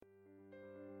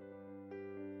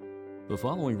The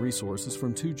following resources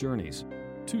from Two Journeys.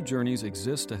 Two Journeys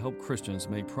exists to help Christians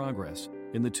make progress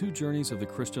in the two journeys of the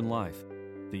Christian life,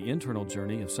 the internal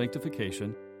journey of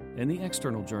sanctification and the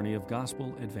external journey of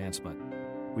gospel advancement.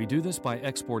 We do this by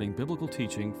exporting biblical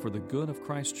teaching for the good of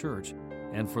Christ's church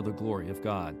and for the glory of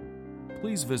God.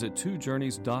 Please visit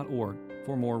twojourneys.org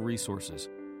for more resources.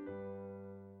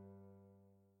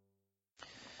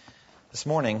 This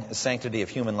morning is Sanctity of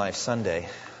Human Life Sunday.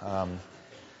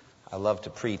 I love to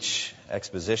preach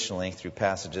expositionally through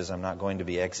passages. I'm not going to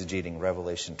be exegeting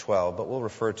Revelation 12, but we'll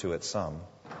refer to it some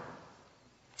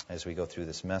as we go through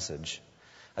this message.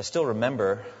 I still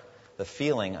remember the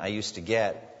feeling I used to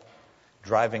get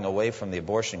driving away from the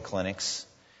abortion clinics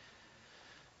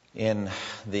in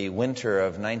the winter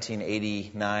of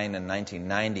 1989 and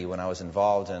 1990 when I was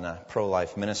involved in a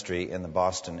pro-life ministry in the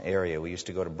Boston area. We used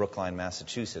to go to Brookline,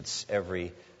 Massachusetts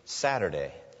every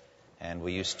Saturday, and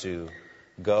we used to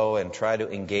go and try to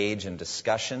engage in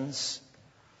discussions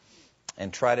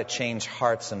and try to change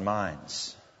hearts and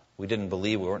minds. We didn't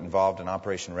believe, we weren't involved in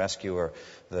Operation Rescue or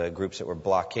the groups that were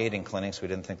blockading clinics. We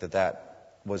didn't think that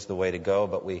that was the way to go,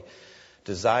 but we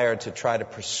desired to try to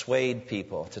persuade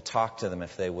people to talk to them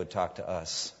if they would talk to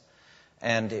us.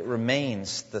 And it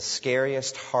remains the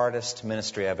scariest, hardest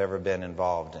ministry I've ever been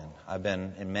involved in. I've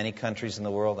been in many countries in the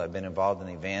world. I've been involved in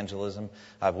evangelism.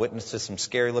 I've witnessed to some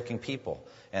scary-looking people.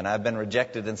 And I've been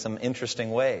rejected in some interesting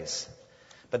ways.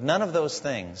 But none of those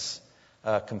things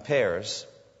compares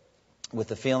with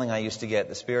the feeling I used to get,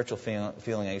 the spiritual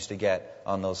feeling I used to get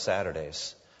on those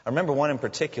Saturdays. I remember one in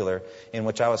particular in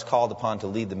which I was called upon to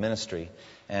lead the ministry.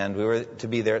 And we were to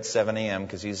be there at 7 a.m.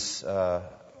 because these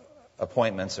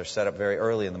appointments are set up very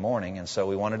early in the morning. And so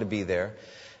we wanted to be there.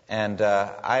 And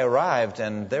I arrived,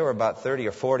 and there were about 30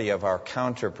 or 40 of our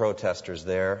counter-protesters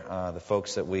there, the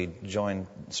folks that we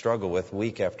struggle with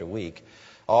week after week,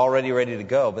 already ready to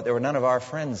go. But there were none of our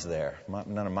friends there,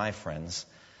 none of my friends.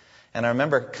 And I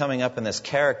remember coming up in this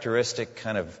characteristic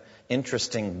kind of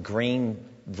interesting green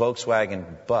Volkswagen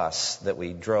bus that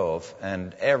we drove,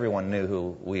 and everyone knew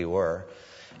who we were,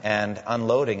 and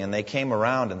unloading, and they came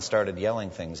around and started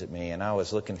yelling things at me, and I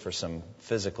was looking for some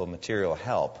physical, material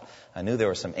help. I knew there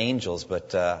were some angels,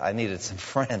 but I needed some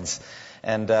friends,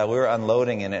 and we were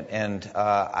unloading in it, and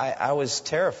I was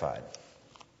terrified.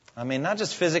 I mean, not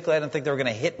just physically, I didn't think they were going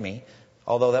to hit me,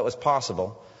 although that was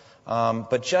possible,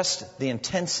 but just the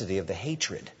intensity of the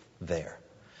hatred there.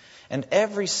 And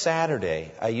every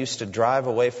Saturday, I used to drive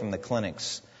away from the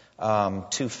clinics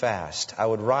too fast. I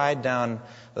would ride down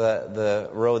the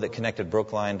road that connected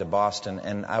Brookline to Boston,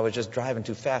 and I was just driving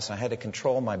too fast. And I had to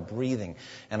control my breathing,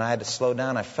 and I had to slow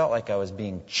down. I felt like I was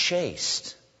being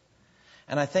chased.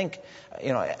 And I think,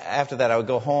 after that, I would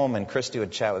go home, and Christy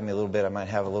would chat with me a little bit. I might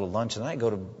have a little lunch, and then I'd go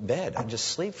to bed. I'd just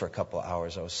sleep for a couple of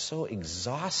hours. I was so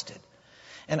exhausted.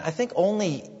 And I think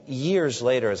only years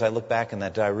later, as I look back on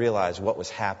that, did I realize what was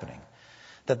happening.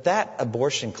 That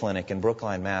abortion clinic in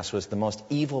Brookline, Mass. was the most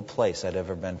evil place I'd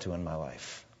ever been to in my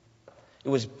life. It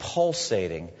was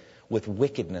pulsating with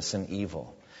wickedness and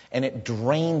evil. And it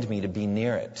drained me to be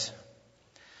near it.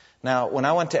 Now, when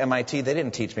I went to MIT, they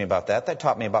didn't teach me about that. They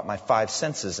taught me about my five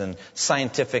senses and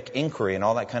scientific inquiry and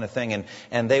all that kind of thing.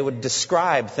 And they would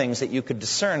describe things that you could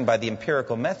discern by the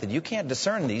empirical method. You can't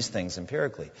discern these things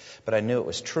empirically. But I knew it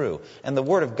was true. And the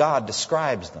Word of God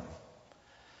describes them.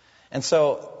 And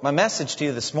so my message to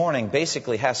you this morning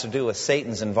basically has to do with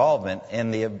Satan's involvement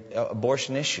in the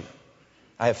abortion issue.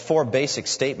 I have four basic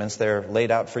statements. They're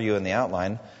laid out for you in the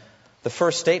outline. The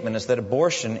first statement is that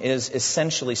abortion is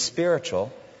essentially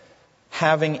spiritual,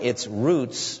 having its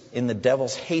roots in the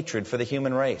devil's hatred for the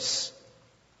human race.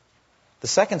 The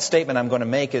second statement I'm going to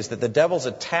make is that the devil's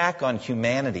attack on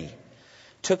humanity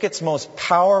took its most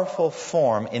powerful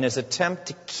form in his attempt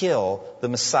to kill the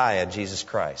Messiah, Jesus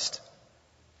Christ.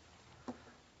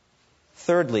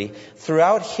 Thirdly,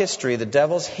 throughout history, the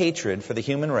devil's hatred for the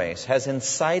human race has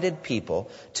incited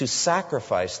people to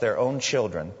sacrifice their own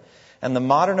children, and the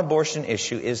modern abortion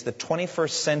issue is the 21st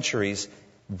century's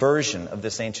version of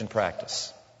this ancient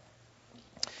practice.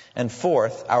 And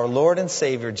fourth, our Lord and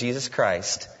Savior, Jesus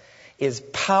Christ, is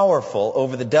powerful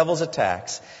over the devil's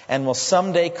attacks and will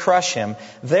someday crush him.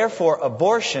 Therefore,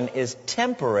 abortion is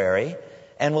temporary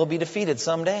and will be defeated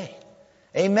someday.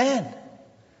 Amen.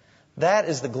 That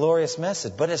is the glorious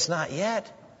message, but it's not yet.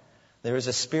 There is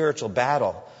a spiritual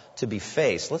battle to be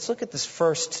faced. Let's look at this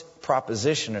first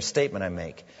proposition or statement I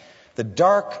make. The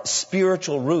dark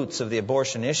spiritual roots of the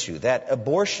abortion issue. That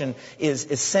abortion is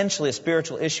essentially a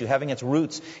spiritual issue, having its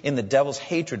roots in the devil's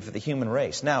hatred for the human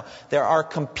race. Now, there are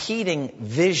competing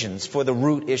visions for the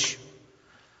root issue.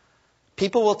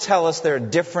 People will tell us there are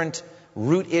different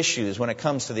root issues when it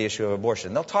comes to the issue of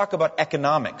abortion. They'll talk about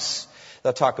economics.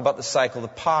 They'll talk about the cycle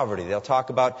of poverty. They'll talk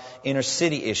about inner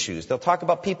city issues. They'll talk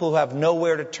about people who have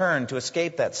nowhere to turn to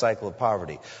escape that cycle of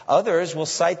poverty. Others will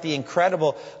cite the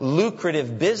incredible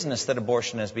lucrative business that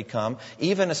abortion has become,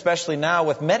 even especially now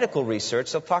with medical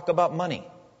research. They'll talk about money.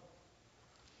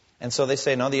 And so they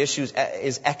say, no, the issue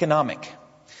is economic.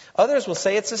 Others will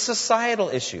say it's a societal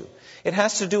issue. It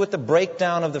has to do with the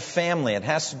breakdown of the family. It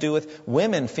has to do with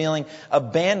women feeling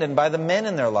abandoned by the men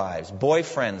in their lives,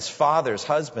 boyfriends, fathers,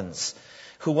 husbands,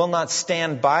 who will not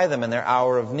stand by them in their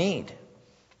hour of need,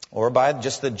 or by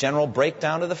just the general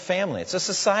breakdown of the family. It's a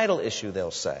societal issue, they'll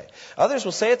say. Others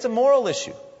will say it's a moral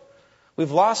issue.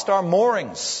 We've lost our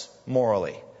moorings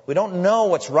morally. We don't know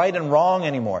what's right and wrong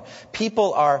anymore.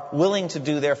 People are willing to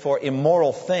do, therefore,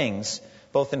 immoral things,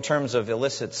 both in terms of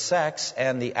illicit sex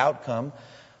and the outcome,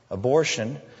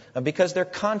 abortion, because their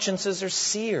consciences are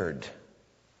seared.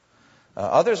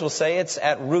 Others will say it's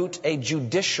at root a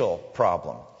judicial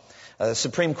problem. The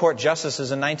Supreme Court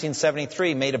justices in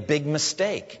 1973 made a big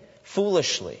mistake,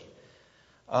 foolishly.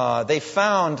 They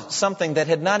found something that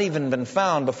had not even been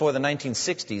found before the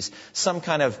 1960s, some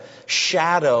kind of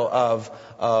shadow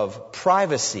of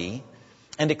privacy,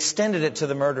 and extended it to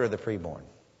the murder of the preborn.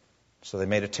 So they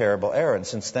made a terrible error, and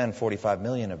since then 45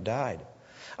 million have died.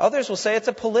 Others will say it's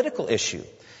a political issue.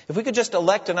 If we could just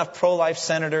elect enough pro-life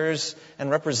senators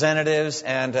and representatives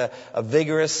and a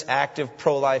vigorous, active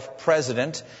pro-life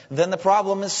president, then the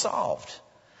problem is solved.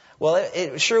 Well,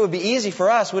 it sure would be easy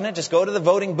for us, wouldn't it? Just go to the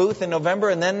voting booth in November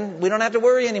and then we don't have to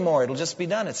worry anymore. It'll just be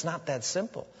done. It's not that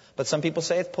simple. But some people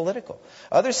say it's political.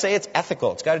 Others say it's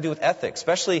ethical. It's got to do with ethics,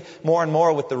 especially more and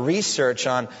more with the research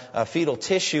on fetal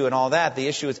tissue and all that. The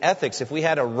issue is ethics. If we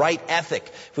had a right ethic,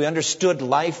 if we understood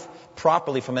life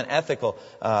properly from an ethical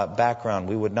background,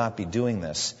 we would not be doing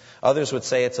this. Others would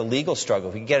say it's a legal struggle.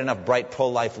 If we could get enough bright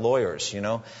pro-life lawyers,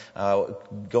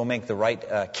 go make the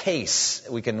right case,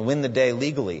 we can win the day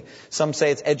legally. Some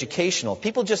say it's educational.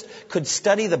 People just could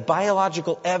study the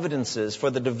biological evidences for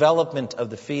the development of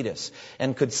the fetus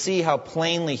and could see how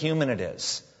plainly human it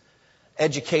is.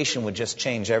 Education would just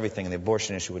change everything and the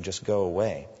abortion issue would just go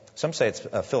away. Some say it's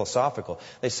philosophical.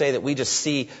 They say that we just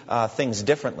see things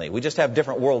differently. We just have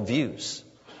different worldviews.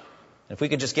 If we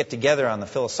could just get together on the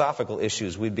philosophical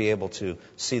issues, we'd be able to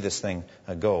see this thing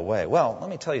go away. Well, let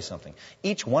me tell you something.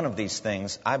 Each one of these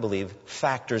things, I believe,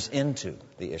 factors into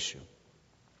the issue.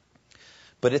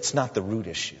 But it's not the root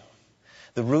issue.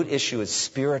 The root issue is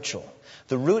spiritual.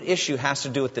 The root issue has to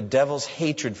do with the devil's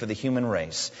hatred for the human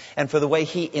race and for the way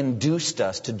he induced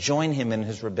us to join him in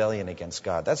his rebellion against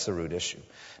God. That's the root issue.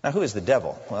 Now, who is the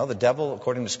devil? Well, the devil,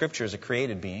 according to Scripture, is a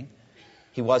created being.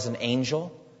 He was an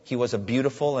angel. He was a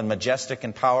beautiful and majestic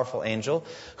and powerful angel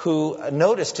who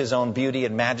noticed his own beauty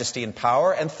and majesty and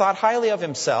power and thought highly of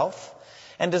himself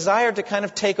and desired to kind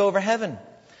of take over heaven.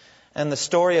 And the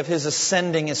story of his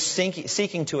ascending,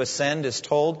 seeking to ascend, is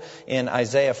told in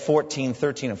Isaiah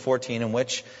 14:13 and 14, in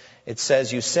which it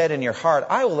says, "You said in your heart,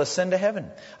 I will ascend to heaven.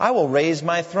 I will raise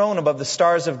my throne above the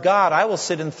stars of God. I will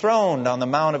sit enthroned on the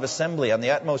mount of assembly, on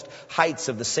the utmost heights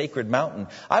of the sacred mountain.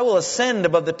 I will ascend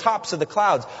above the tops of the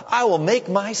clouds. I will make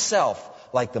myself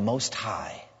like the Most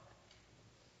High."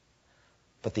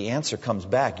 But the answer comes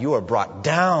back. You are brought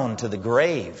down to the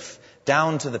grave,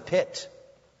 down to the pit.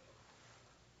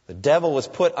 The devil was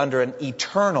put under an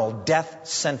eternal death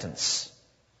sentence.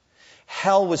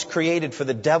 Hell was created for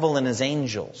the devil and his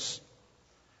angels.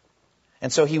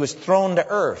 And so he was thrown to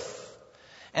earth.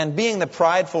 And being the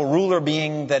prideful ruler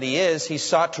being that he is, he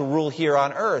sought to rule here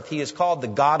on earth. He is called the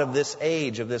God of this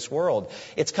age, of this world.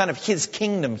 It's kind of his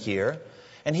kingdom here.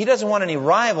 And he doesn't want any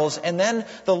rivals. And then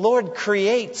the Lord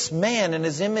creates man in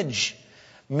his image.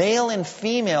 Male and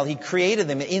female, he created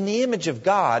them in the image of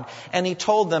God. And he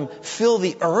told them, fill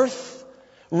the earth,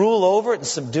 rule over it and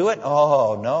subdue it.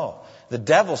 Oh, no. The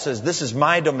devil says, this is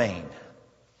my domain.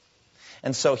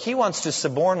 And so he wants to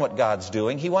suborn what God's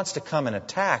doing. He wants to come and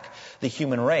attack the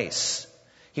human race.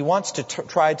 He wants to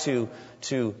try to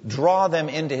draw them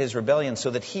into his rebellion so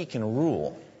that he can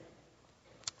rule.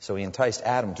 So he enticed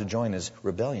Adam to join his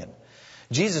rebellion.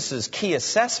 Jesus' key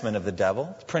assessment of the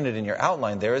devil, printed in your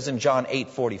outline there, is in John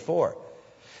 8:44.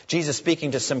 Jesus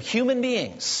speaking to some human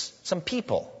beings, some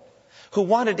people, who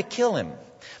wanted to kill him.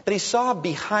 But he saw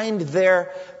behind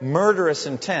their murderous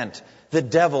intent the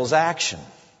devil's action.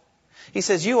 He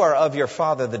says, you are of your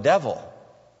father the devil,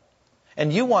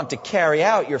 and you want to carry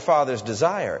out your father's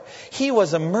desire. He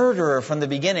was a murderer from the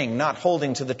beginning, not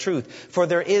holding to the truth, for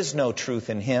there is no truth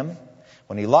in him.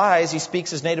 When he lies, he speaks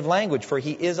his native language, for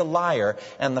he is a liar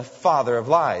and the father of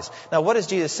lies. Now, what is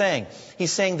Jesus saying?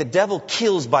 He's saying the devil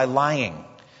kills by lying.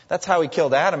 That's how he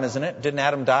killed Adam, isn't it? Didn't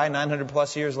Adam die 900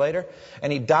 plus years later?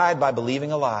 And he died by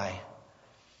believing a lie.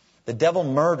 The devil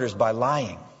murders by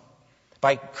lying,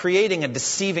 by creating a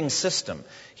deceiving system.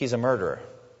 He's a murderer.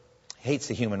 He hates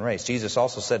the human race. Jesus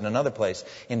also said in another place,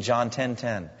 in John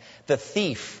 10:10, the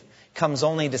thief comes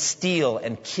only to steal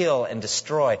and kill and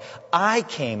destroy. I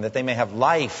came that they may have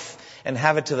life and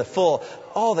have it to the full.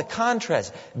 Oh, the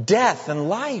contrast. Death and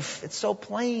life. It's so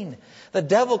plain. The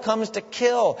devil comes to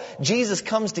kill. Jesus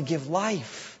comes to give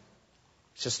life.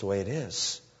 It's just the way it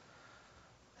is.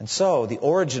 And so the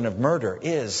origin of murder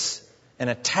is an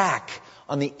attack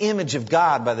on the image of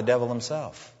God by the devil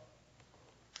himself.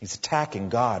 He's attacking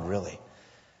God, really.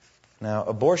 Now,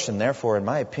 abortion, therefore, in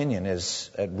my opinion, is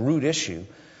at root issue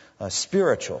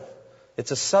spiritual.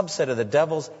 It's a subset of the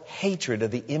devil's hatred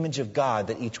of the image of God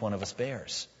that each one of us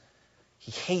bears.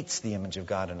 He hates the image of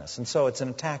God in us. And so it's an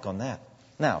attack on that.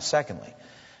 Now, secondly,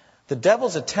 the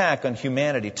devil's attack on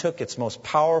humanity took its most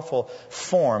powerful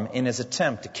form in his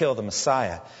attempt to kill the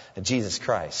Messiah, Jesus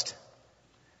Christ.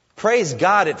 Praise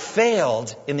God, it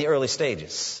failed in the early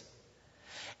stages.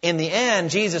 In the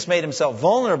end, Jesus made himself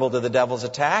vulnerable to the devil's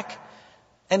attack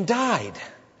and died.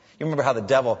 You remember how the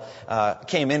devil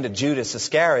came into Judas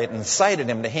Iscariot and incited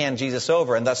him to hand Jesus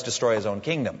over and thus destroy his own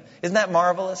kingdom. Isn't that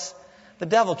marvelous? The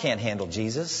devil can't handle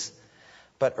Jesus.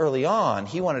 But early on,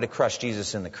 he wanted to crush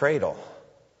Jesus in the cradle.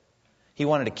 He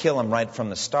wanted to kill him right from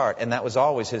the start, and that was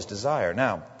always his desire.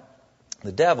 Now,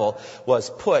 the devil was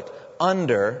put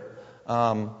under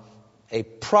a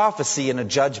prophecy and a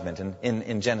judgment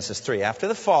in Genesis 3. After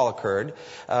the fall occurred,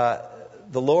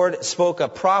 the Lord spoke a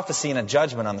prophecy and a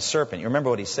judgment on the serpent. You remember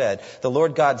what he said? The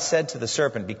Lord God said to the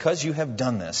serpent, because you have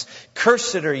done this,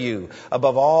 cursed are you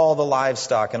above all the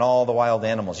livestock and all the wild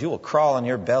animals. You will crawl on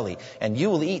your belly, and you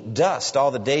will eat dust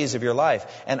all the days of your life.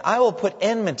 And I will put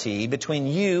enmity between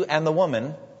you and the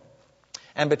woman,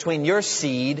 and between your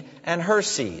seed and her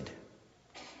seed.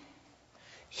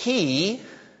 He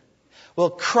will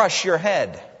crush your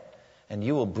head, and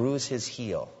you will bruise his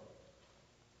heel.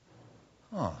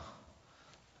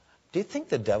 Do you think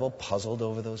the devil puzzled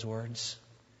over those words?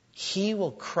 He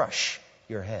will crush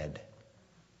your head.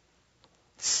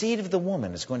 The seed of the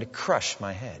woman is going to crush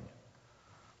my head.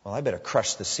 Well, I better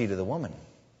crush the seed of the woman.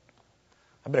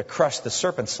 I better crush the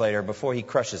serpent slayer before he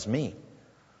crushes me.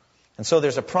 And so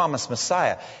there's a promised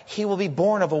Messiah. He will be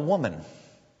born of a woman,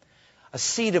 a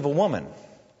seed of a woman.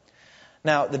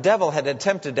 Now, the devil had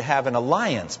attempted to have an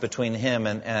alliance between him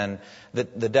and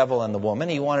the devil and the woman.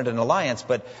 He wanted an alliance,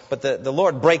 but the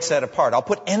Lord breaks that apart. I'll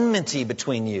put enmity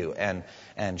between you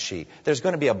and she. There's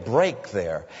going to be a break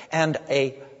there. And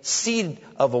a seed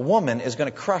of a woman is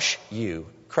going to crush you,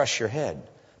 crush your head.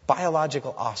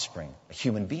 Biological offspring, a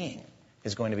human being,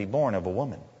 is going to be born of a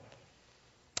woman.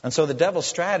 And so the devil's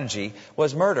strategy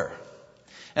was murder.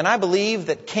 And I believe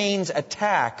that Cain's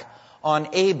attack on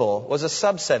Abel was a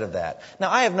subset of that.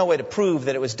 Now, I have no way to prove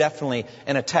that it was definitely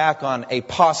an attack on a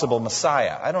possible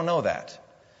Messiah. I don't know that.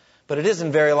 But it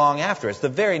isn't very long after. It's the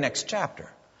very next chapter.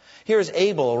 Here's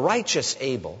Abel, righteous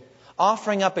Abel,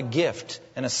 offering up a gift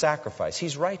and a sacrifice.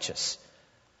 He's righteous.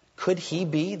 Could he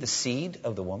be the seed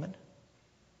of the woman?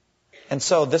 And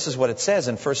so this is what it says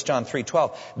in 1 John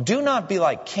 3:12. Do not be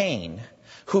like Cain,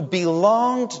 who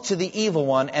belonged to the evil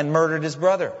one and murdered his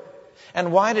brother.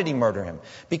 And why did he murder him?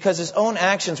 Because his own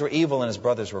actions were evil and his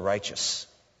brothers were righteous.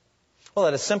 Well,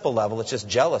 at a simple level, it's just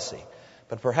jealousy.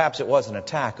 But perhaps it was an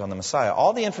attack on the Messiah.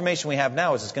 All the information we have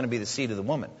now is it's going to be the seed of the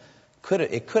woman.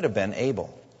 It could have been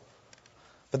Abel.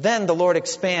 But then the Lord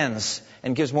expands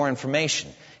and gives more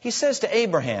information. He says to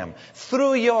Abraham,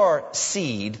 through your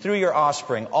seed, through your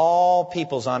offspring, all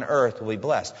peoples on earth will be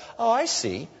blessed. Oh, I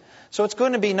see. So it's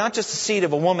going to be not just the seed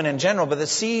of a woman in general, but the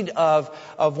seed of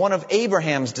one of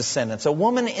Abraham's descendants. A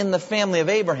woman in the family of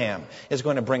Abraham is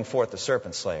going to bring forth the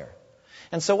serpent slayer.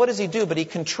 And so what does he do? But he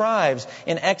contrives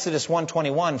in Exodus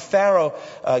 1:21, Pharaoh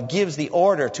gives the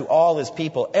order to all his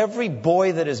people, every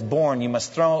boy that is born you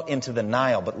must throw into the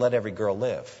Nile, but let every girl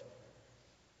live.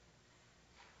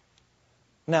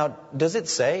 Now, does it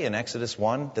say in Exodus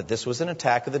 1 that this was an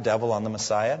attack of the devil on the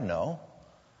Messiah? No.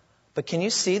 But can you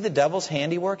see the devil's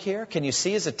handiwork here? Can you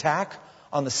see his attack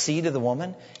on the seed of the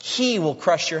woman? He will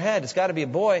crush your head. It's got to be a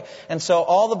boy. And so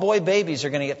all the boy babies are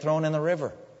going to get thrown in the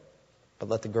river. But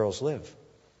let the girls live.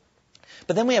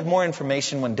 But then we have more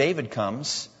information when David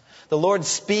comes. The Lord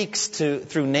speaks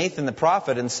through Nathan the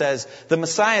prophet and says, the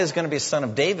Messiah is going to be a son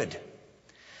of David.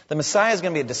 The Messiah is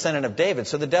going to be a descendant of David.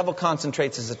 So the devil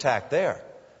concentrates his attack there.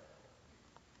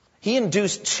 He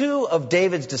induced two of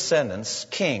David's descendants,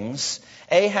 kings,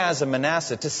 Ahaz and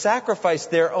Manasseh, to sacrifice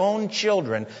their own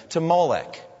children to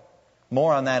Molech.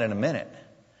 More on that in a minute.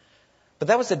 But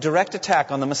that was a direct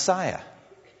attack on the Messiah.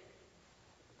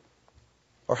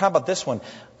 Or how about this one?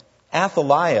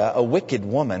 Athaliah, a wicked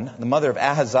woman, the mother of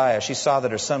Ahaziah, she saw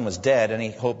that her son was dead. Any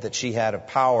hope that she had of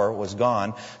power was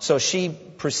gone. So she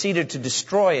proceeded to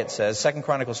destroy, it says, 2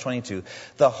 Chronicles 22,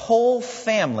 the whole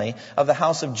family of the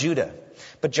house of Judah.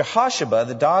 But Jehosheba,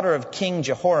 the daughter of King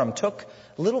Jehoram, took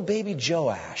little baby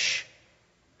Joash,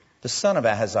 the son of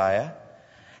Ahaziah,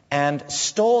 and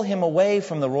stole him away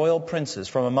from the royal princes,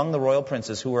 from among the royal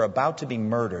princes who were about to be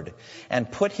murdered,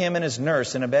 and put him and his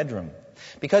nurse in a bedroom.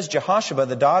 Because Jehosheba,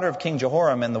 the daughter of King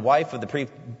Jehoram and the wife of the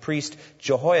priest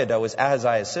Jehoiada, was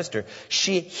Ahaziah's sister,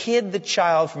 she hid the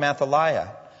child from Athaliah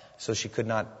so she could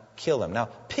not kill him. Now,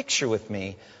 picture with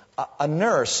me a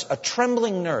nurse, a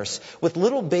trembling nurse, with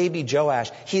little baby Joash.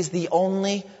 He's the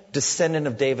only descendant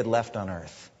of David left on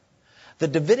earth. The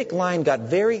Davidic line got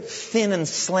very thin and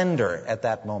slender at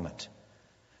that moment.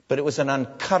 But it was an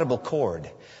uncuttable cord.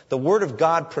 The Word of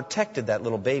God protected that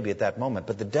little baby at that moment.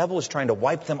 But the devil was trying to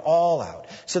wipe them all out.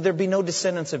 So there'd be no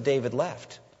descendants of David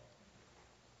left.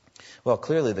 Well,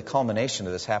 clearly the culmination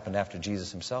of this happened after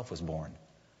Jesus himself was born.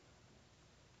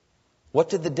 What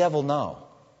did the devil know?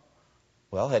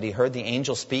 Well, had he heard the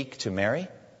angel speak to Mary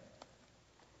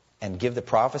and give the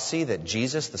prophecy that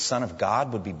Jesus, the Son of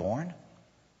God, would be born?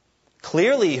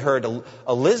 Clearly he heard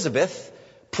Elizabeth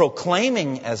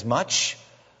proclaiming as much,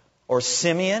 or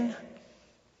Simeon,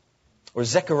 or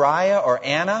Zechariah, or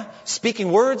Anna,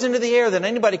 speaking words into the air that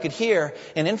anybody could hear,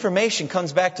 and information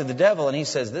comes back to the devil, and he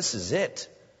says, this is it.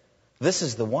 This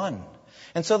is the one.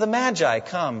 And so the Magi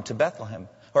come to Bethlehem,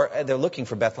 or they're looking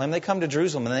for Bethlehem. They come to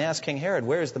Jerusalem, and they ask King Herod,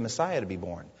 where is the Messiah to be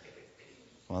born?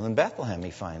 Well, in Bethlehem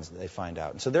they find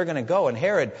out. And so they're going to go, and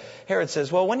Herod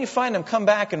says, well, when you find him, come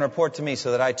back and report to me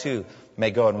so that I too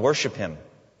may go and worship him.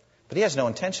 But he has no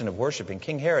intention of worshiping.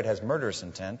 King Herod has murderous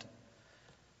intent.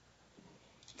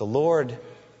 The Lord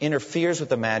interferes with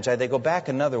the Magi. They go back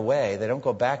another way. They don't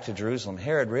go back to Jerusalem.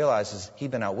 Herod realizes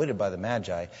he'd been outwitted by the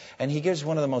Magi, and he gives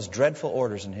one of the most dreadful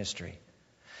orders in history.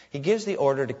 He gives the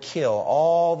order to kill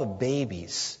all the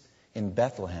babies in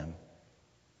Bethlehem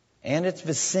and its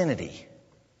vicinity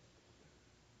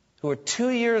who are 2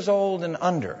 years old and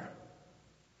under,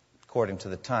 according to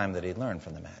the time that he learned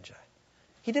from the Magi.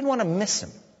 He didn't want to miss him.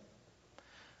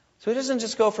 So he doesn't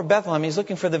just go for Bethlehem, he's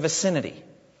looking for the vicinity.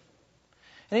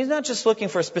 And he's not just looking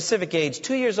for a specific age,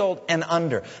 2 years old and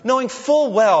under, knowing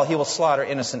full well he will slaughter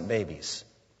innocent babies.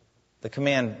 The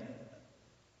command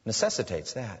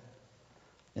necessitates that,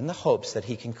 in the hopes that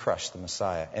he can crush the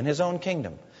Messiah and his own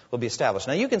kingdom will be established.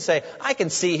 Now you can say, I can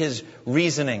see his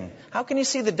reasoning. How can you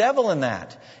see the devil in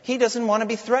that? He doesn't want to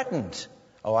be threatened.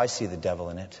 Oh, I see the devil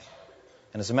in it.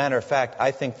 And as a matter of fact,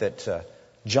 I think that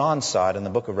John saw it in the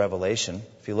book of Revelation.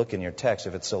 If you look in your text,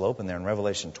 if it's still open there in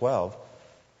Revelation 12,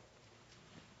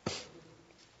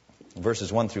 verses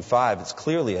 1 through 5, it's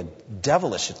clearly a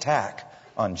devilish attack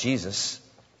on Jesus.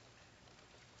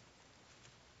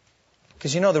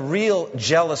 Because you know, the real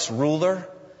jealous ruler,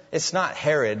 it's not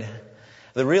Herod.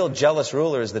 The real jealous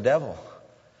ruler is the devil.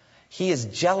 He is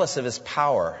jealous of his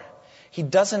power. He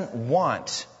doesn't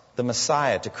want the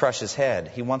Messiah to crush his head.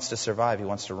 He wants to survive. He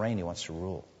wants to reign. He wants to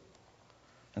rule.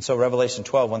 And so Revelation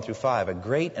 12, 1 through 5, a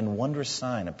great and wondrous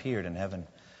sign appeared in heaven.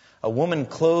 A woman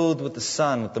clothed with the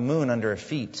sun, with the moon under her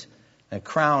feet, and a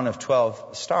crown of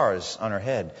 12 stars on her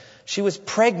head. She was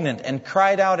pregnant and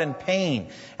cried out in pain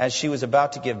as she was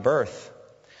about to give birth.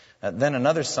 Then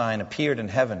another sign appeared in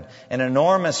heaven, an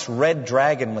enormous red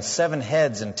dragon with 7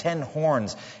 heads and 10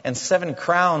 horns and 7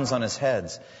 crowns on his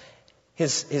heads.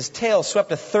 His tail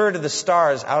swept a third of the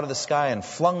stars out of the sky and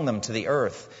flung them to the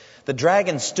earth. The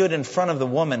dragon stood in front of the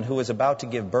woman who was about to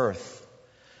give birth,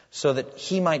 so that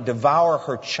he might devour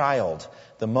her child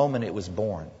the moment it was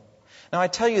born. Now I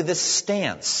tell you, this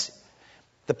stance,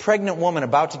 the pregnant woman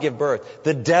about to give birth,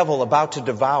 the devil about to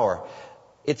devour,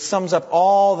 it sums up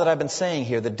all that I've been saying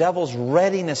here. The devil's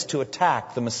readiness to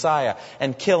attack the Messiah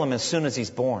and kill him as soon as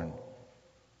he's born.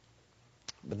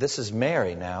 But this is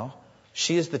Mary now.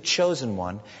 She is the chosen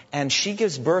one, and she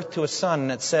gives birth to a son,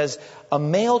 and it says, a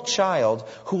male child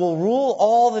who will rule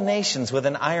all the nations with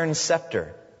an iron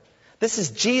scepter. This is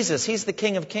Jesus. He's the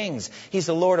King of Kings. He's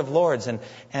the Lord of Lords,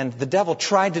 and the devil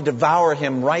tried to devour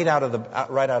him right out of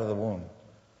the womb.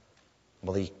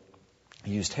 Well, he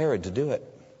used Herod to do it.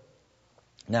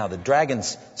 Now, the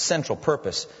dragon's central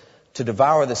purpose to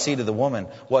devour the seed of the woman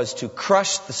was to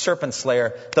crush the serpent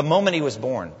slayer the moment he was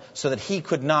born, so that he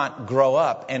could not grow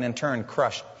up and in turn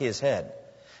crush his head.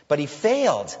 But he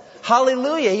failed.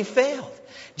 Hallelujah, he failed.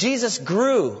 Jesus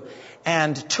grew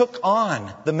and took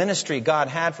on the ministry God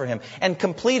had for him and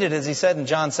completed, as he said in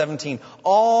John 17,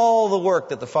 all the work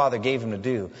that the Father gave him to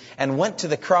do, and went to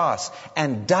the cross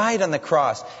and died on the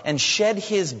cross and shed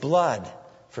his blood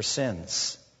for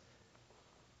sins.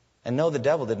 And no, the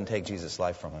devil didn't take Jesus'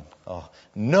 life from him. Oh,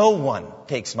 no one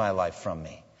takes my life from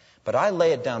me. But I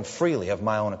lay it down freely of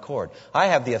my own accord. I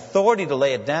have the authority to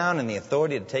lay it down and the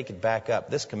authority to take it back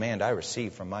up. This command I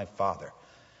received from my Father.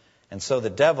 And so the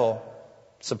devil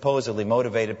supposedly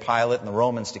motivated Pilate and the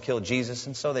Romans to kill Jesus,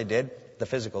 and so they did, at the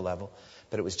physical level.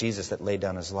 But it was Jesus that laid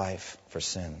down his life for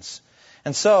sins.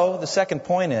 And so the second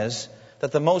point is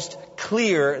that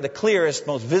the clearest,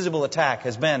 most visible attack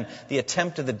has been the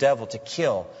attempt of the devil to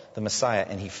kill the Messiah,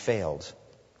 and he failed.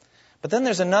 But then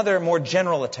there's another more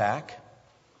general attack.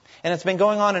 And it's been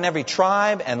going on in every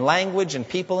tribe and language and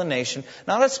people and nation.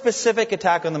 Not a specific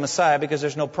attack on the Messiah, because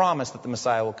there's no promise that the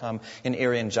Messiah will come in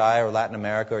Irian Jaya or Latin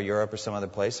America or Europe or some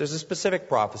other place. There's a specific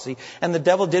prophecy, and the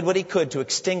devil did what he could to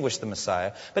extinguish the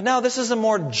Messiah. But now this is a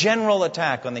more general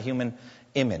attack on the human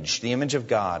image, the image of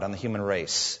God, on the human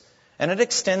race. And it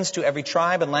extends to every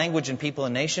tribe and language and people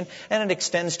and nation, and it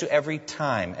extends to every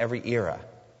time, every era.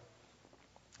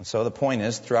 And so the point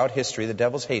is, throughout history, the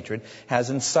devil's hatred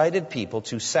has incited people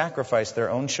to sacrifice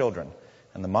their own children.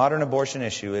 And the modern abortion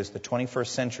issue is the 21st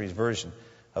century's version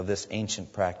of this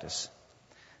ancient practice.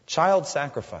 Child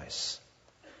sacrifice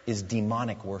is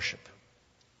demonic worship.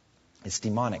 It's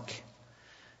demonic.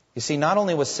 You see, not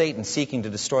only was Satan seeking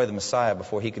to destroy the Messiah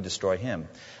before he could destroy him,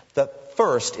 the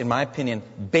first, in my opinion,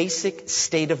 basic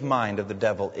state of mind of the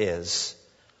devil is,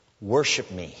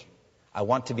 worship me. I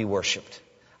want to be worshipped.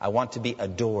 I want to be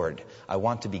adored. I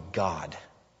want to be God.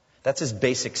 That's his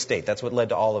basic state. That's what led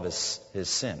to all of his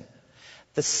sin.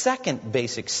 The second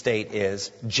basic state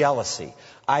is jealousy.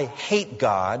 I hate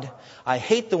God. I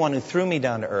hate the one who threw me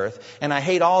down to earth. And I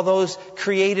hate all those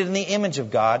created in the image of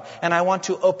God. And I want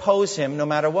to oppose him no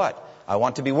matter what. I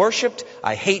want to be worshipped.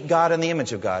 I hate God and the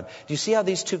image of God. Do you see how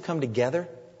these two come together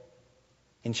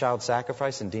in child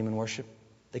sacrifice and demon worship?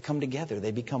 They come together.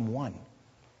 They become one.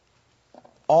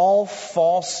 All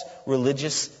false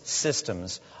religious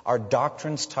systems are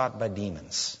doctrines taught by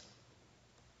demons.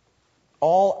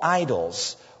 All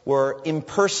idols were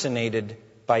impersonated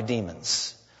by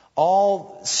demons.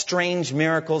 All strange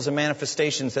miracles and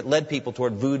manifestations that led people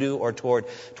toward voodoo or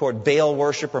toward Baal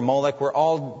worship or Molech were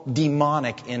all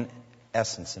demonic in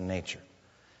essence and nature.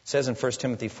 It says in 1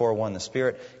 Timothy 4:1, the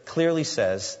Spirit clearly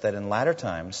says that in latter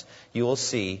times you will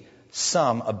see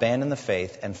some abandon the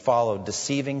faith and follow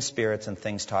deceiving spirits and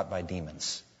things taught by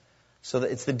demons. So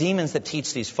that it's the demons that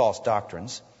teach these false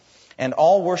doctrines. And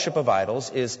all worship of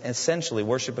idols is essentially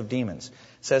worship of demons.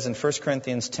 It says in 1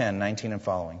 Corinthians 10:19 and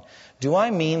following, do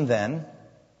I mean then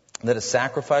that a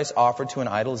sacrifice offered to an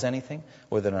idol is anything?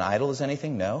 Or that an idol is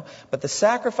anything? No. But the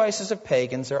sacrifices of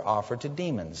pagans are offered to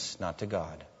demons, not to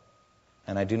God.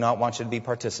 And I do not want you to be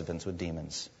participants with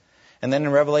demons. And then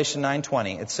in Revelation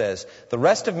 9:20 it says, the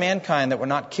rest of mankind that were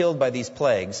not killed by these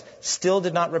plagues still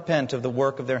did not repent of the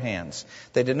work of their hands.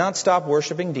 They did not stop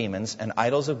worshiping demons and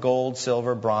idols of gold,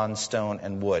 silver, bronze, stone,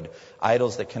 and wood,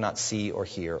 idols that cannot see or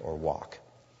hear or walk.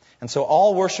 And so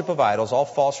all worship of idols, all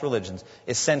false religions,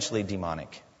 essentially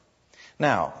demonic.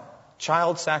 Now,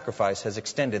 child sacrifice has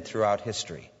extended throughout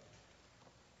history,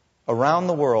 around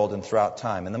the world and throughout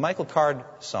time. In the Michael Card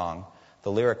song,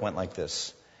 the lyric went like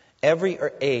this. Every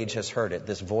age has heard it,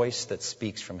 this voice that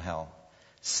speaks from hell.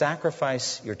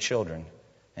 Sacrifice your children,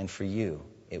 and for you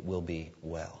it will be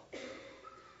well.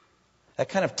 That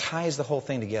kind of ties the whole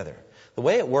thing together. The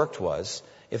way it worked was,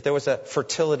 if there was a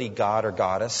fertility god or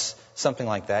goddess, something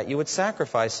like that, you would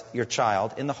sacrifice your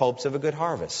child in the hopes of a good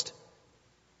harvest.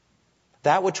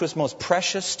 That which was most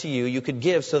precious to you, you could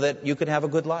give so that you could have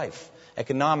a good life,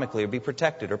 economically, or be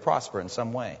protected or prosper in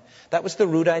some way. That was the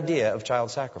root idea of child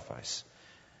sacrifice.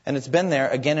 And it's been there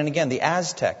again and again. The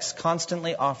Aztecs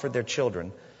constantly offered their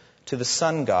children to the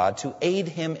sun god to aid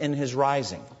him in his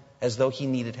rising, as though he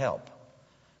needed help.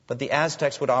 But the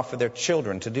Aztecs would offer their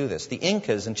children to do this. The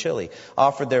Incas in Chile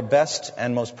offered their best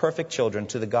and most perfect children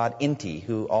to the god Inti,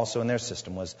 who also in their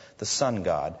system was the sun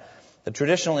god. The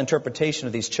traditional interpretation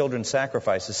of these children's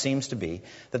sacrifices seems to be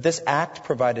that this act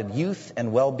provided youth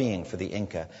and well-being for the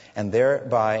Inca and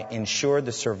thereby ensured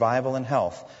the survival and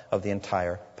health of the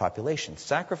entire population.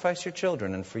 Sacrifice your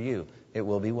children and for you it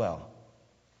will be well.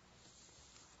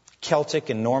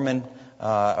 Celtic and Norman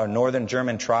or northern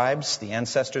German tribes, the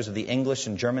ancestors of the English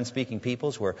and German-speaking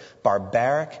peoples, were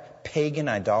barbaric pagan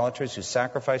idolaters who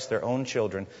sacrificed their own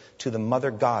children to the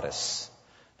mother goddess.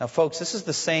 Now, folks, this is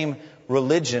the same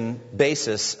religion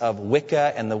basis of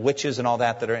Wicca and the witches and all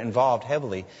that are involved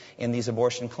heavily in these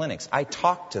abortion clinics. I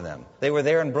talked to them. They were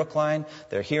there in Brookline.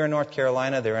 They're here in North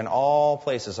Carolina. They're in all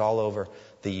places all over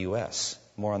the U.S.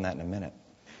 More on that in a minute.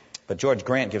 But George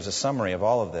Grant gives a summary of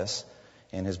all of this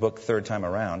in his book, Third Time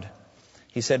Around.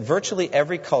 He said, virtually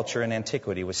every culture in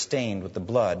antiquity was stained with the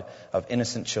blood of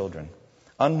innocent children.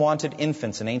 Unwanted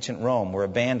infants in ancient Rome were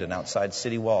abandoned outside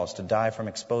city walls to die from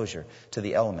exposure to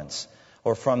the elements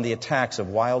or from the attacks of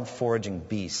wild foraging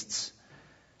beasts.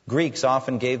 Greeks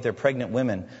often gave their pregnant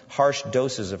women harsh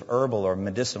doses of herbal or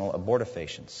medicinal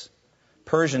abortifacients.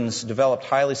 Persians developed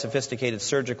highly sophisticated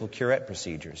surgical curette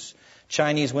procedures.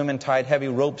 Chinese women tied heavy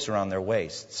ropes around their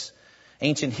waists.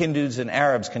 Ancient Hindus and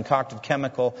Arabs concocted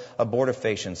chemical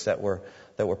abortifacients that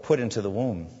were put into the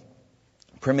womb.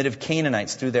 Primitive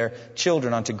Canaanites threw their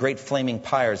children onto great flaming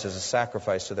pyres as a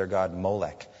sacrifice to their god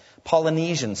Molech.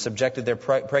 Polynesians subjected their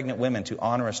pregnant women to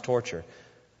onerous torture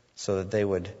so that they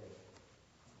would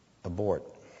abort.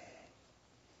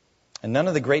 And none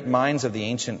of the great minds of the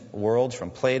ancient world,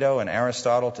 from Plato and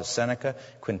Aristotle to Seneca,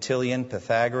 Quintilian,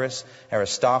 Pythagoras,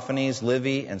 Aristophanes,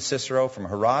 Livy, and Cicero, from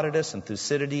Herodotus and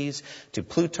Thucydides to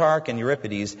Plutarch and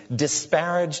Euripides,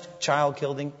 disparaged child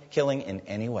killing in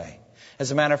any way. As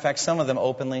a matter of fact, some of them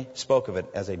openly spoke of it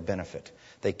as a benefit.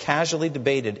 They casually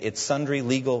debated its sundry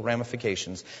legal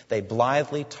ramifications. They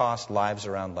blithely tossed lives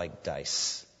around like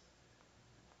dice.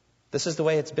 This is the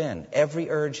way it's been. Every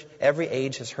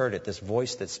age has heard it, this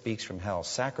voice that speaks from hell.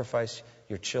 Sacrifice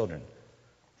your children,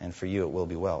 and for you it will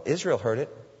be well. Israel heard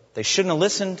it. They shouldn't have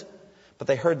listened, but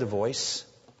they heard the voice.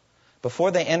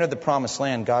 Before they entered the promised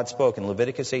land, God spoke in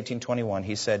Leviticus 18:21.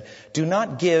 He said, "Do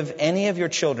not give any of your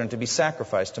children to be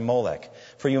sacrificed to Molech,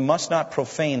 for you must not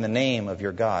profane the name of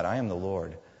your God. I am the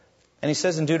Lord." And he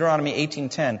says in Deuteronomy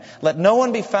 18:10, "Let no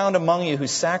one be found among you who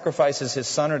sacrifices his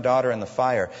son or daughter in the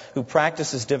fire, who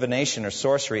practices divination or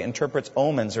sorcery, interprets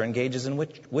omens, or engages in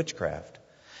witchcraft."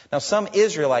 Now, some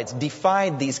Israelites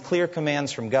defied these clear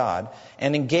commands from God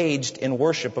and engaged in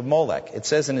worship of Molech. It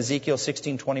says in Ezekiel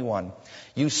 16:21,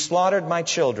 "You slaughtered my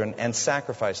children and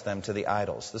sacrificed them to the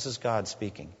idols." This is God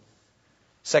speaking.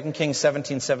 2 Kings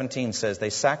 17:17 says, "They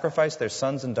sacrificed their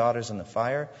sons and daughters in the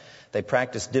fire. They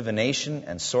practiced divination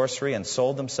and sorcery and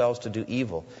sold themselves to do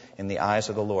evil in the eyes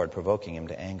of the Lord, provoking him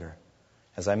to anger."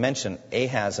 As I mentioned,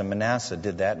 Ahaz and Manasseh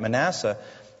did that. Manasseh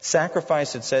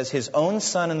sacrificed, it says, his own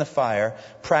son in the fire,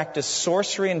 practiced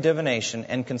sorcery and divination,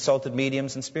 and consulted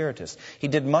mediums and spiritists. He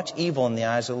did much evil in the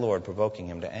eyes of the Lord, provoking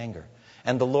him to anger.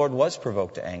 And the Lord was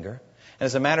provoked to anger. And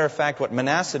as a matter of fact, what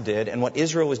Manasseh did and what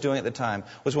Israel was doing at the time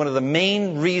was one of the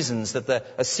main reasons that the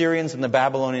Assyrians and the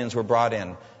Babylonians were brought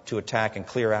in to attack and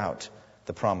clear out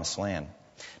the promised land.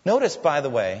 Notice, by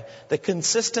the way, the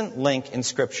consistent link in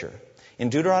Scripture in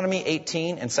Deuteronomy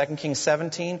 18 and 2 Kings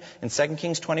 17 and 2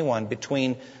 Kings 21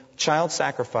 between child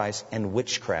sacrifice and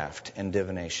witchcraft and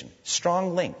divination.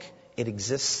 Strong link. It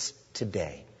exists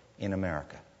today in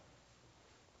America.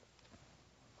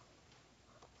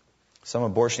 Some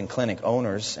abortion clinic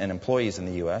owners and employees in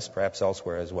the U.S., perhaps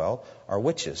elsewhere as well, are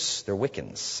witches. They're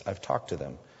Wiccans. I've talked to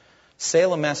them.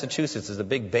 Salem, Massachusetts is a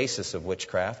big basis of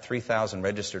witchcraft, 3,000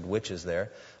 registered witches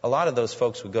there. A lot of those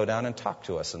folks would go down and talk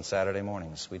to us on Saturday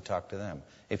mornings. We'd talk to them,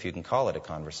 if you can call it a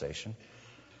conversation.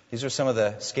 These are some of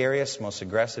the scariest, most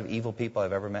aggressive, evil people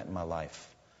I've ever met in my life.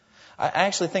 I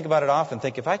actually think about it often,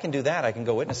 think if I can do that, I can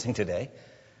go witnessing today.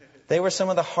 They were some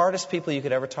of the hardest people you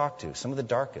could ever talk to, some of the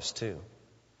darkest too.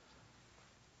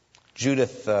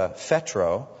 Judith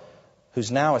Fetro,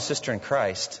 who's now a sister in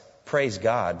Christ, praise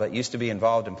God, but used to be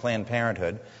involved in Planned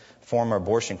Parenthood, former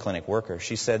abortion clinic worker.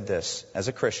 She said this, as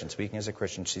a Christian, speaking as a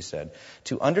Christian, she said,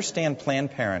 "To understand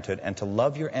Planned Parenthood and to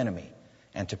love your enemy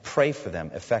and to pray for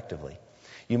them effectively,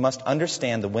 you must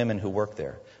understand the women who work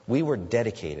there. We were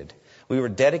dedicated. We were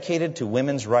dedicated to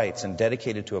women's rights and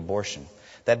dedicated to abortion.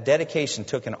 That dedication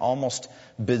took an almost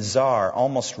bizarre,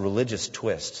 almost religious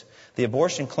twist. The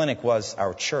abortion clinic was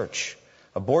our church.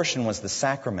 Abortion was the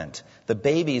sacrament. The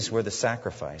babies were the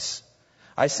sacrifice.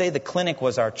 I say the clinic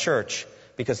was our church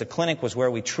because the clinic was where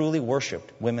we truly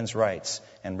worshiped women's rights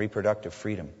and reproductive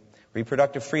freedom.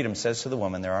 Reproductive freedom says to the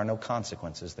woman, there are no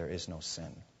consequences, there is no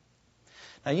sin."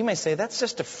 Now you may say, that's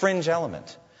just a fringe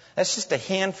element. That's just a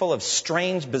handful of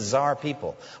strange, bizarre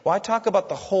people. Why talk about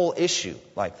the whole issue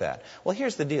like that? Well,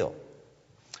 here's the deal.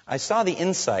 I saw the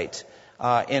insight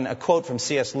in a quote from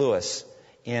C.S. Lewis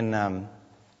in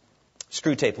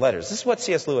Screwtape Letters. This is what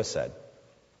C.S. Lewis said.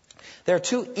 "There are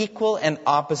two equal and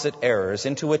opposite errors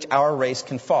into which our race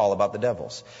can fall about the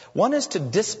devils. One is to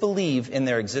disbelieve in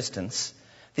their existence.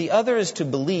 The other is to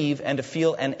believe and to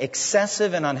feel an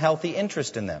excessive and unhealthy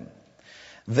interest in them.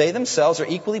 They themselves are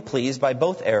equally pleased by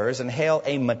both errors and hail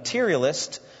a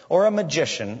materialist or a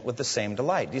magician with the same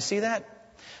delight. Do you see that?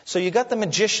 So you got the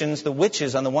magicians, the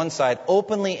witches on the one side,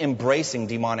 openly embracing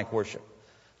demonic worship.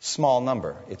 Small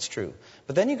number, it's true.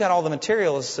 But then you got all the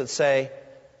materialists that say,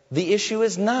 the issue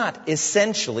is not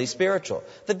essentially spiritual.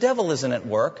 The devil isn't at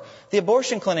work. The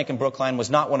abortion clinic in Brookline was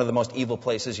not one of the most evil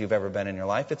places you've ever been in your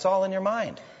life. It's all in your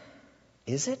mind.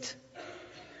 Is it?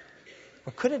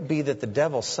 Or could it be that the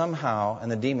devil somehow,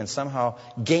 and the demons somehow,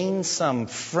 gain some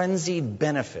frenzied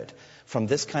benefit from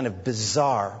this kind of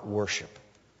bizarre worship?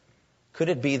 Could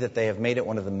it be that they have made it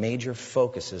one of the major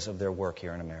focuses of their work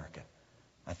here in America?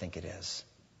 I think it is.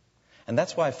 And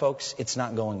that's why, folks, it's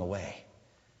not going away.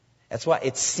 That's why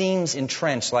it seems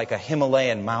entrenched like a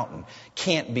Himalayan mountain,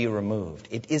 can't be removed.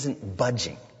 It isn't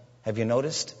budging. Have you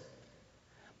noticed?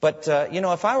 But,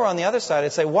 if I were on the other side,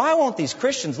 I'd say, why won't these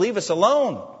Christians leave us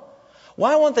alone?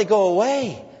 Why won't they go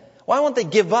away? Why won't they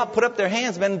give up, put up their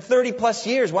hands? It's been 30 plus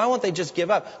years. Why won't they just give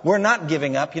up? We're not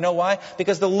giving up. You know why?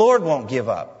 Because the Lord won't give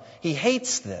up. He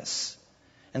hates this.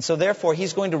 And so therefore,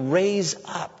 He's going to raise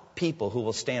up people who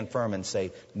will stand firm and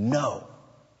say, no,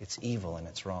 it's evil and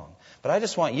it's wrong. But I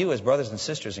just want you as brothers and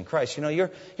sisters in Christ,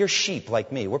 you're sheep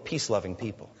like me. We're peace-loving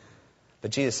people.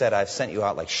 But Jesus said, I've sent you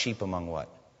out like sheep among what?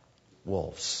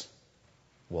 Wolves.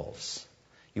 Wolves.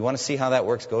 You want to see how that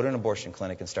works? Go to an abortion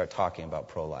clinic and start talking about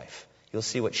pro-life. You'll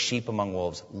see what sheep among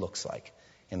wolves looks like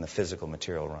in the physical,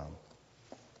 material realm.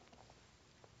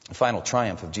 The final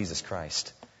triumph of Jesus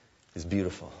Christ is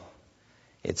beautiful.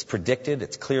 It's predicted.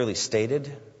 It's clearly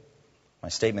stated. My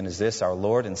statement is this: our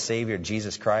Lord and Savior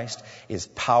Jesus Christ is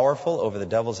powerful over the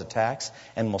devil's attacks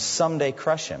and will someday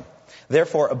crush him.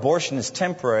 Therefore, abortion is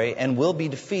temporary and will be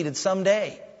defeated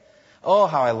someday. Oh,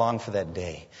 how I long for that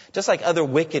day. Just like other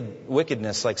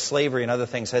wickedness, like slavery and other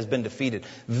things, has been defeated,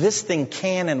 this thing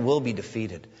can and will be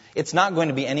defeated. It's not going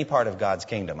to be any part of God's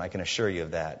kingdom, I can assure you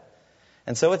of that.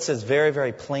 And so it says very,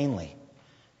 very plainly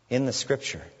in the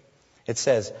Scripture, it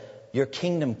says, your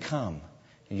kingdom come,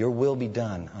 your will be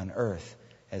done on earth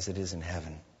as it is in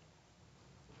heaven.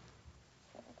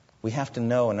 We have to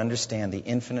know and understand the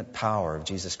infinite power of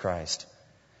Jesus Christ.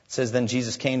 It says, then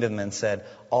Jesus came to them and said,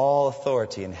 all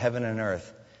authority in heaven and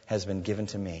earth has been given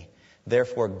to me.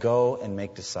 Therefore, go and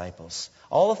make disciples.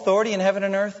 All authority in heaven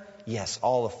and earth? Yes,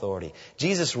 all authority.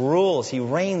 Jesus rules. He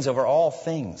reigns over all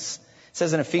things. It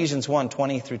says in Ephesians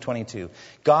 1:20-22,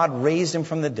 God raised him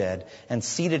from the dead and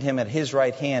seated him at his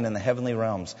right hand in the heavenly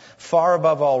realms, far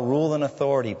above all rule and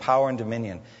authority, power and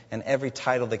dominion, and every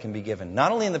title that can be given,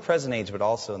 not only in the present age, but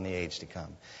also in the age to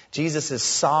come. Jesus is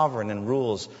sovereign and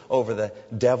rules over the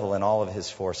devil and all of his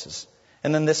forces.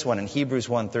 And then this one in Hebrews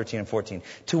 1:13-14.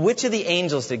 To which of the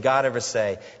angels did God ever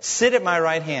say, sit at my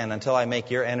right hand until I make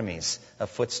your enemies a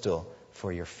footstool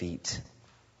for your feet?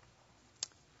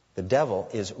 The devil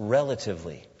is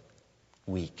relatively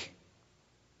weak.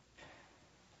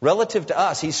 Relative to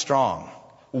us, he's strong.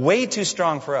 Way too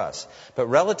strong for us. But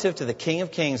relative to the King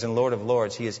of Kings and Lord of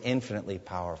Lords, he is infinitely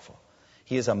powerful.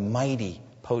 He is a mighty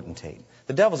potentate.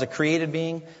 The devil is a created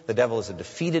being. The devil is a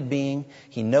defeated being.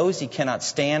 He knows he cannot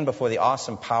stand before the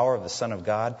awesome power of the Son of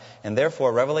God. And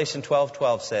therefore, Revelation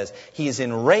 12:12 says, he is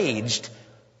enraged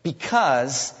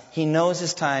because he knows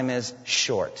his time is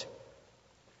short.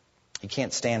 He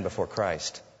can't stand before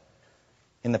Christ.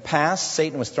 In the past,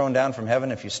 Satan was thrown down from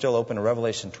heaven. If you still open to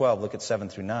Revelation 12, look at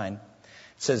 7-9. It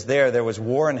says there was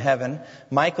war in heaven.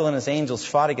 Michael and his angels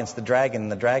fought against the dragon,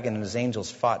 and the dragon and his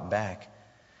angels fought back.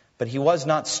 But he was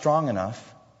not strong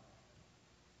enough,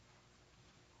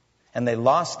 and they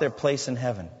lost their place in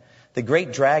heaven. The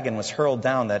great dragon was hurled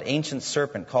down, that ancient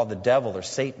serpent called the devil or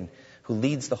Satan, who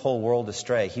leads the whole world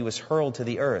astray. He was hurled to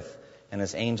the earth, and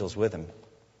his angels with him.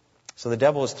 So the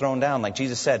devil was thrown down, like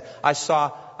Jesus said, I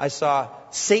saw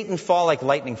Satan fall like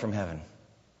lightning from heaven.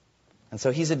 And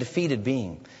so he's a defeated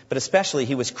being. But especially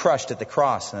he was crushed at the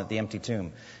cross and at the empty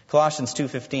tomb. Colossians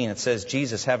 2:15, it says,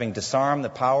 Jesus, having disarmed the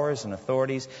powers and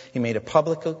authorities, he made a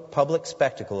public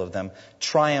spectacle of them,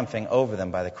 triumphing over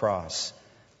them by the cross.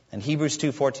 And Hebrews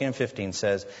 2:14-15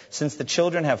 says, since the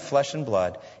children have flesh and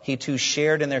blood, he too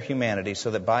shared in their humanity,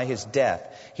 so that by his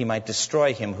death he might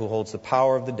destroy him who holds the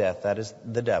power of the death, that is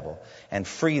the devil, and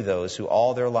free those who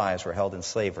all their lives were held in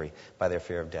slavery by their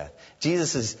fear of death.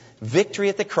 Jesus' victory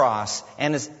at the cross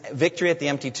and his victory at the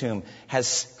empty tomb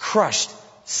has crushed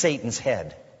Satan's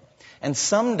head. And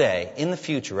someday in the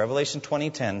future, Revelation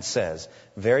 20:10 says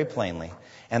very plainly,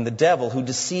 and the devil who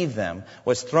deceived them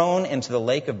was thrown into the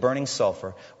lake of burning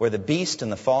sulfur, where the beast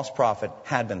and the false prophet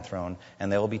had been thrown,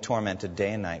 and they will be tormented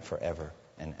day and night forever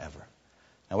and ever.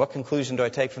 Now, what conclusion do I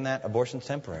take from that? Abortion's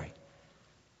temporary.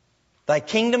 Thy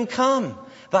kingdom come,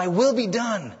 thy will be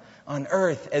done on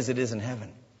earth as it is in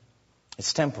heaven.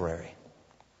 It's temporary.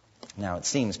 Now, it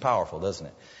seems powerful, doesn't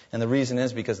it? And the reason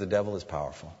is because the devil is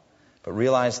powerful. But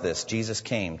realize this, Jesus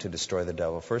came to destroy the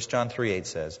devil. 1 John 3:8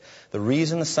 says, the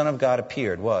reason the Son of God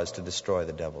appeared was to destroy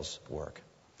the devil's work.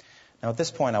 Now, at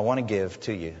this point, I want to give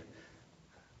to you,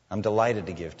 I'm delighted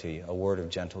to give to you a word of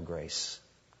gentle grace.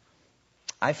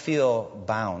 I feel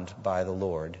bound by the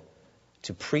Lord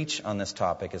to preach on this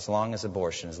topic as long as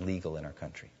abortion is legal in our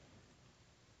country.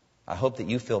 I hope that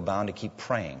you feel bound to keep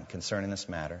praying concerning this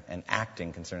matter and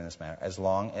acting concerning this matter as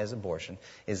long as abortion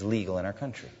is legal in our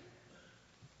country.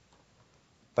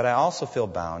 But I also feel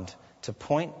bound to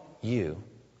point you,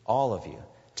 all of you,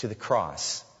 to the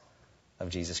cross of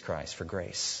Jesus Christ for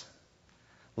grace.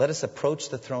 Let us approach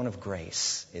the throne of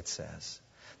grace, it says.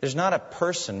 There's not a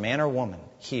person, man or woman,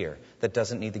 here that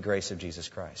doesn't need the grace of Jesus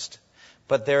Christ.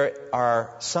 But there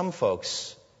are some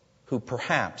folks who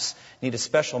perhaps need a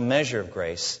special measure of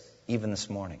grace even this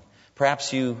morning.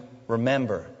 Perhaps you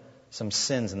remember some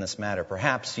sins in this matter.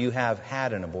 Perhaps you have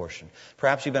had an abortion.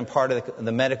 Perhaps you've been part of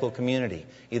the medical community,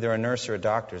 either a nurse or a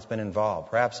doctor has been involved.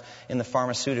 Perhaps in the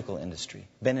pharmaceutical industry,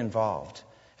 been involved,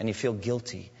 and you feel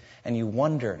guilty. And you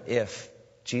wonder if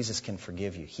Jesus can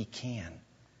forgive you. He can.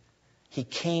 He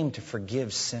came to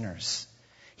forgive sinners.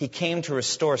 He came to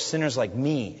restore sinners like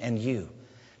me and you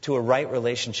to a right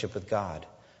relationship with God.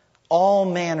 All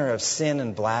manner of sin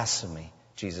and blasphemy,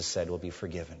 Jesus said, will be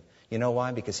forgiven. You know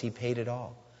why? Because He paid it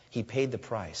all. He paid the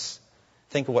price.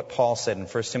 Think of what Paul said in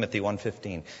 1 Timothy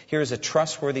 1:15. Here is a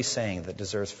trustworthy saying that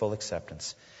deserves full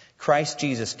acceptance. Christ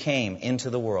Jesus came into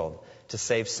the world to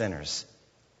save sinners,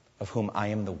 of whom I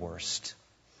am the worst.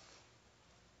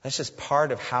 That's just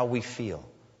part of how we feel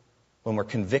when we're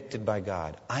convicted by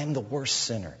God. I'm the worst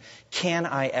sinner. Can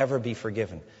I ever be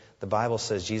forgiven? The Bible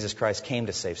says Jesus Christ came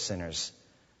to save sinners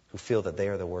who feel that they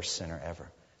are the worst sinner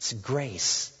ever. It's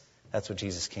grace. That's what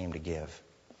Jesus came to give.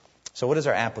 So what is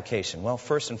our application? Well,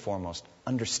 first and foremost,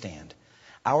 understand.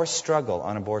 Our struggle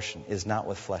on abortion is not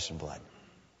with flesh and blood.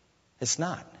 It's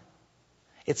not.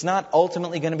 It's not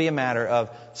ultimately going to be a matter of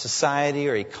society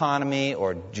or economy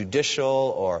or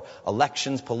judicial or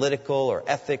elections, political or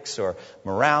ethics or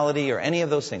morality or any of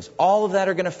those things. All of that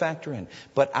are going to factor in.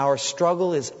 But our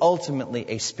struggle is ultimately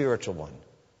a spiritual one.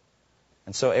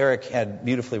 And so Eric had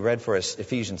beautifully read for us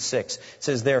Ephesians 6. It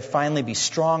says, there finally be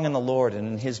strong in the Lord and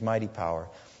in His mighty power.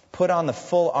 Put on the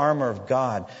full armor of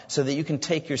God so that you can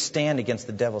take your stand against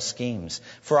the devil's schemes.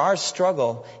 For our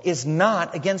struggle is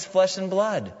not against flesh and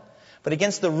blood, but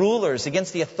against the rulers,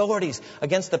 against the authorities,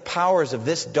 against the powers of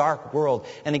this dark world,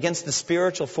 and against the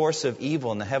spiritual force of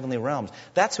evil in the heavenly realms.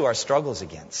 That's who our struggle is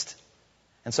against.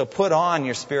 And so put on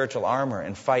your spiritual armor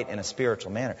and fight in a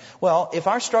spiritual manner. Well, if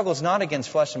our struggle is not against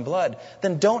flesh and blood,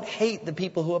 then don't hate the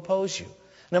people who oppose you,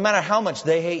 no matter how much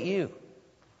they hate you.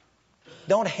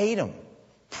 Don't hate them.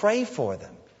 Pray for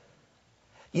them.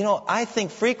 You know, I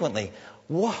think frequently,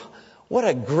 what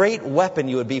a great weapon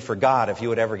you would be for God if you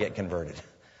would ever get converted.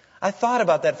 I thought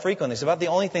about that frequently. It's about the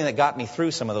only thing that got me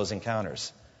through some of those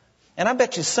encounters. And I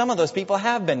bet you some of those people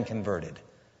have been converted.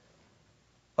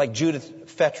 Like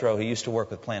Judith Fetro, who used to work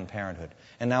with Planned Parenthood,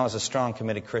 and now is a strong,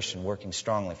 committed Christian working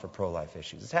strongly for pro-life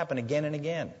issues. It's happened again and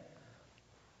again.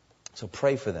 So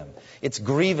pray for them. It's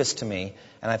grievous to me,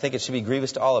 and I think it should be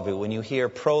grievous to all of you, when you hear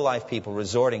pro-life people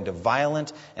resorting to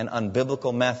violent and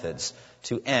unbiblical methods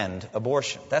to end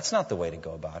abortion. That's not the way to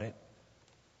go about it.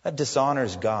 That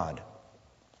dishonors God.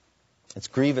 It's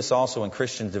grievous also when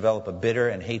Christians develop a bitter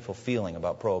and hateful feeling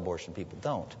about pro-abortion people.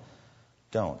 Don't.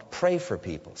 Pray for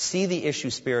people. See the issue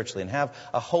spiritually and have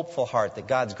a hopeful heart that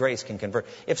God's grace can convert.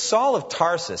 If Saul of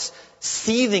Tarsus,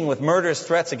 seething with murderous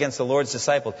threats against the Lord's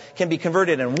disciples, can be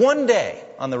converted in one day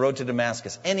on the road to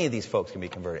Damascus, any of these folks can be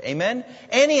converted. Amen?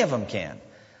 Any of them can.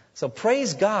 So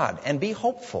praise God and be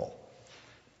hopeful.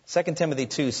 2 Timothy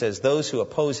 2 says, those who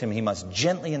oppose him he must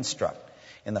gently instruct,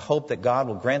 in the hope that God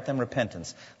will grant them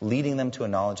repentance, leading them to a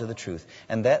knowledge of the truth,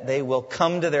 and that they will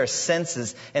come to their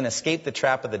senses and escape the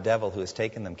trap of the devil who has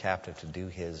taken them captive to do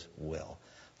his will.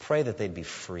 Pray that they'd be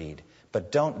freed,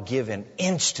 but don't give an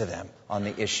inch to them on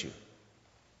the issue.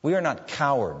 We are not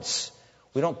cowards.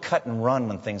 We don't cut and run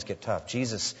when things get tough.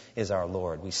 Jesus is our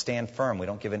Lord. We stand firm. We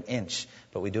don't give an inch,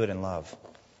 but we do it in love.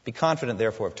 Be confident,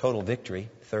 therefore, of total victory.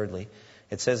 Thirdly,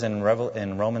 it says in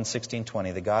Romans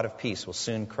 16:20, the God of peace will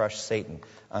soon crush Satan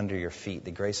under your feet.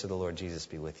 The grace of the Lord Jesus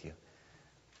be with you.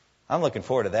 I'm looking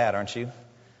forward to that, aren't you?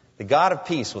 The God of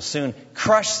peace will soon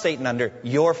crush Satan under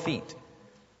your feet.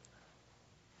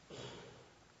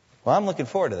 Well, I'm looking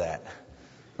forward to that.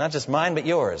 Not just mine, but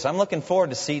yours. I'm looking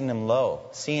forward to seeing him low,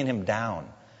 seeing him down.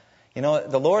 You know,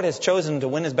 the Lord has chosen to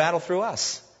win His battle through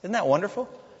us. Isn't that wonderful?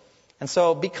 And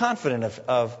so be confident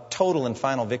of total and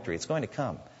final victory. It's going to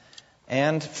come.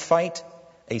 And fight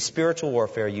a spiritual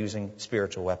warfare using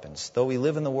spiritual weapons. Though we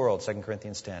live in the world, 2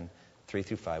 Corinthians 10,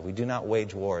 3-5, we do not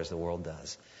wage war as the world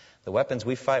does. The weapons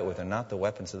we fight with are not the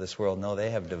weapons of this world. No, they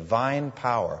have divine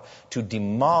power to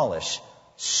demolish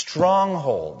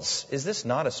strongholds. Is this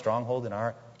not a stronghold in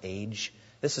our age?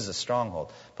 This is a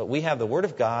stronghold. But we have the Word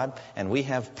of God and we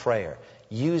have prayer.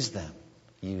 Use them.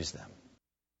 Use them.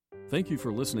 Thank you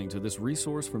for listening to this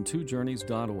resource from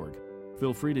twojourneys.org.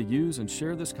 Feel free to use and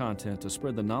share this content to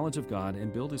spread the knowledge of God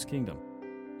and build His kingdom.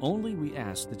 Only we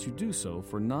ask that you do so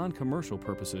for non-commercial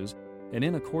purposes and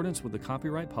in accordance with the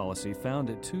copyright policy found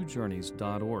at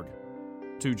twojourneys.org.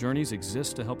 Two Journeys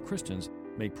exists to help Christians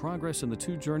make progress in the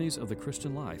two journeys of the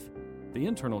Christian life, the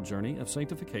internal journey of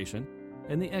sanctification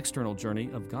and the external journey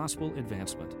of gospel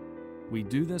advancement. We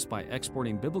do this by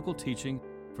exporting biblical teaching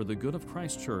for the good of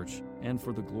Christ's church and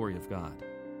for the glory of God.